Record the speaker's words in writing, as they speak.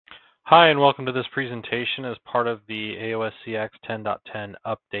Hi, and welcome to this presentation as part of the AOS-CX 10.10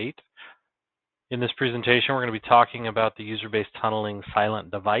 update. In this presentation, we're going to be talking about the user-based tunneling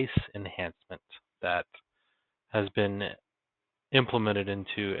silent device enhancement that has been implemented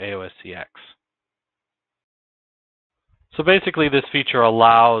into AOS-CX. So basically, this feature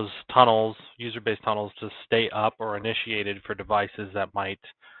allows tunnels, user-based tunnels, to stay up or initiated for devices that might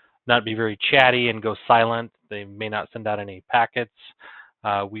not be very chatty and go silent. They may not send out any packets.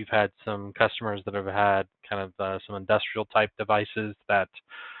 We've had some customers that have had kind of some industrial type devices that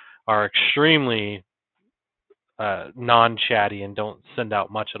are extremely non-chatty and don't send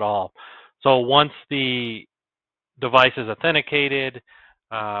out much at all. So once the device is authenticated,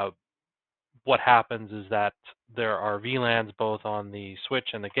 what happens is that there are VLANs both on the switch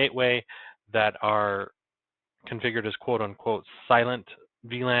and the gateway that are configured as quote-unquote silent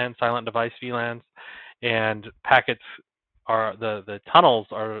VLAN, silent device VLANs, and packets are the tunnels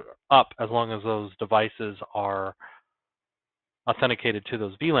are up as long as those devices are authenticated to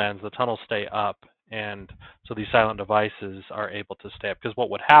those VLANs. The tunnels stay up, and so these silent devices are able to stay up. Because what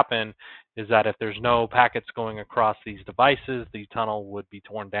would happen is that if there's no packets going across these devices, the tunnel would be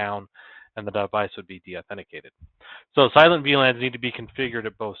torn down and the device would be deauthenticated. So silent VLANs need to be configured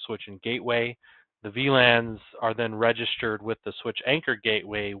at both switch and gateway. The VLANs are then registered with the switch anchor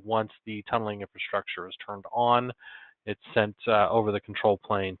gateway once the tunneling infrastructure is turned on. It's sent over the control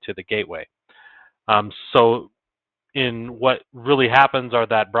plane to the gateway. So in what really happens are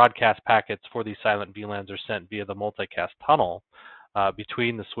that broadcast packets for these silent VLANs are sent via the multicast tunnel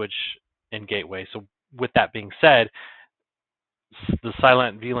between the switch and gateway. So with that being said, the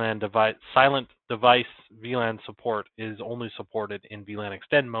silent device VLAN support is only supported in VLAN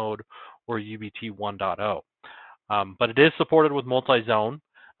extend mode or UBT 1.0. But it is supported with multi-zone.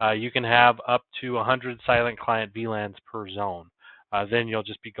 You can have up to 100 silent client VLANs per zone. Then you'll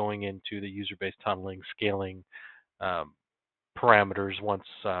just be going into the user-based tunneling scaling parameters once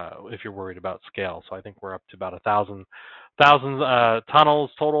if you're worried about scale. So I think we're up to about 1,000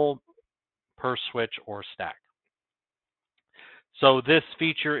 tunnels total per switch or stack. So this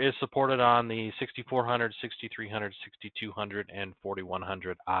feature is supported on the 6400, 6300, 6200, and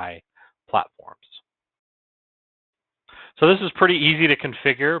 4100i platforms. So this is pretty easy to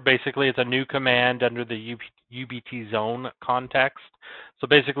configure. Basically, it's a new command under the UBT zone context. So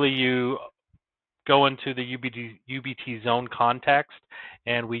basically, you go into the UBT zone context,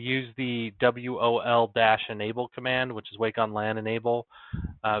 and we use the WOL-enable command, which is wake on LAN enable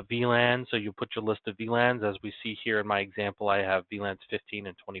VLAN. So you put your list of VLANs. As we see here in my example, I have VLANs 15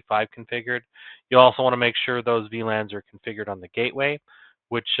 and 25 configured. You also want to make sure those VLANs are configured on the gateway,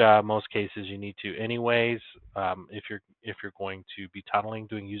 which most cases you need to anyways. If you're going to be tunneling,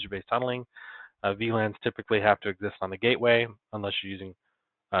 doing user-based tunneling, VLANs typically have to exist on the gateway unless you're using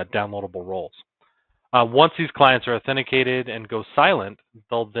downloadable roles. Once these clients are authenticated and go silent,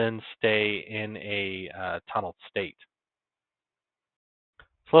 they'll then stay in a tunneled state.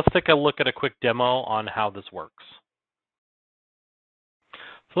 So let's take a look at a quick demo on how this works.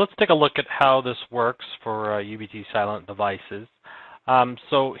 So let's take a look at how this works for UBT silent devices.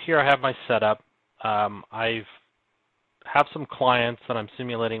 So here I have my setup. I have some clients that I'm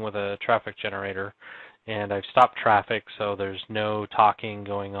simulating with a traffic generator, and I've stopped traffic, so there's no talking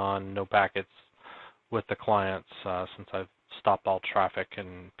going on, no packets with the clients since I've stopped all traffic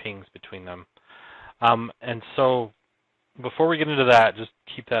and pings between them. And so before we get into that, just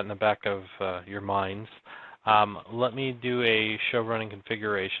keep that in the back of your minds. Let me do a show running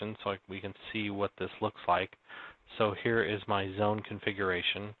configuration so we can see what this looks like. So here is my zone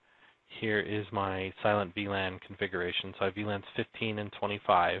configuration. Here is my silent VLAN configuration. So I have VLANs 15 and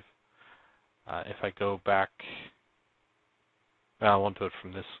 25. If I go back, I won't do it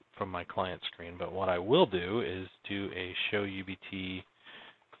from my client screen, but what I will do is do a show UBT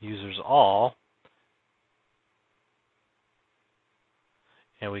users all,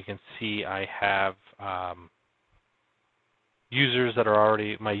 and we can see I have users that are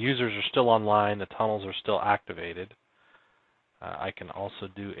already, my users are still online, the tunnels are still activated. I can also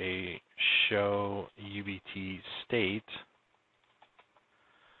do a show UBT state,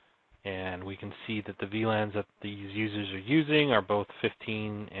 and we can see that the VLANs that these users are using are both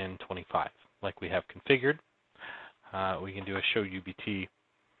 15 and 25, like we have configured. We can do a show UBT,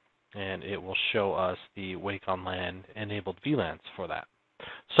 and it will show us the wake on LAN enabled VLANs for that.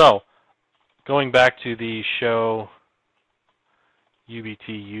 So going back to the show UBT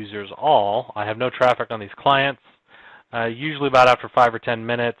users all, I have no traffic on these clients. Usually about after 5 or 10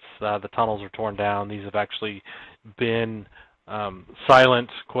 minutes, the tunnels are torn down. These have actually been silent,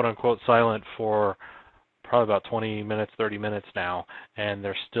 quote-unquote silent, for probably about 20 minutes, 30 minutes now, and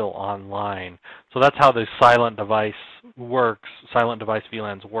they're still online. So that's how the silent device works, silent device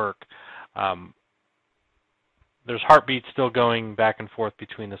VLANs work. There's heartbeats still going back and forth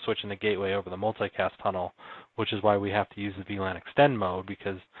between the switch and the gateway over the multicast tunnel, which is why we have to use the VLAN extend mode,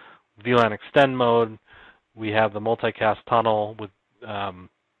 because VLAN extend mode, we have the multicast tunnel with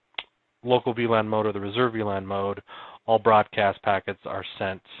local VLAN mode or the reserve VLAN mode. All broadcast packets are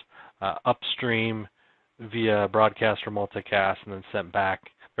sent upstream via broadcast or multicast and then sent back.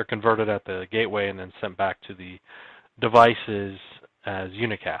 They're converted at the gateway and then sent back to the devices as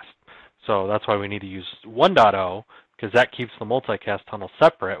unicast. So that's why we need to use 1.0, because that keeps the multicast tunnel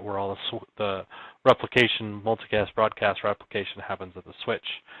separate, where all the replication, multicast, broadcast replication happens at the switch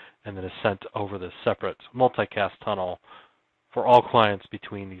and then is sent over the separate multicast tunnel for all clients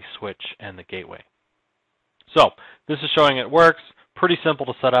between the switch and the gateway. So this is showing it works. Pretty simple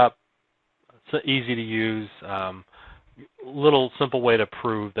to set up. It's easy to use. Little simple way to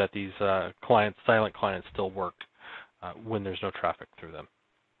prove that these clients, silent clients, still work when there's no traffic through them.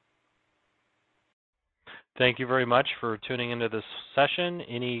 Thank you very much for tuning into this session.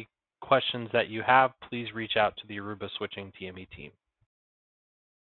 Any questions that you have, please reach out to the Aruba Switching TME team.